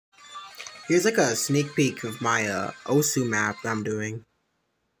Here's like a sneak peek of my OSU map that I'm doing.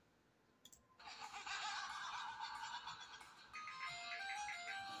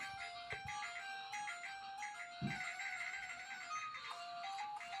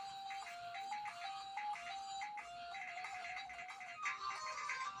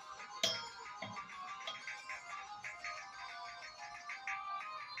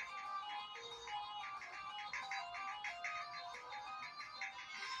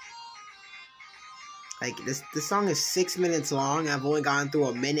 Like this song is 6 minutes long. I've only gotten through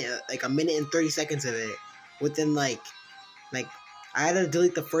a minute and 30 seconds of it. Within like I had to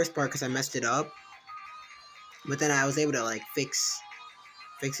delete the first part because I messed it up. But then I was able to like fix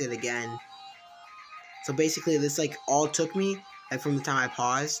it again. So basically this like all took me, like from the time I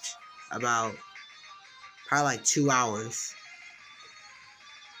paused, about probably like 2 hours.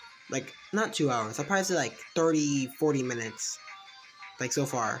 Like not 2 hours. I'll probably say like 30-40 minutes. Like so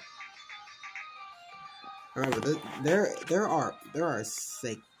far. Remember, there are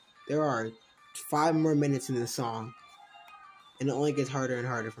 5 more minutes in this song, and it only gets harder and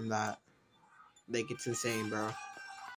harder from that. Like, it's insane, bro.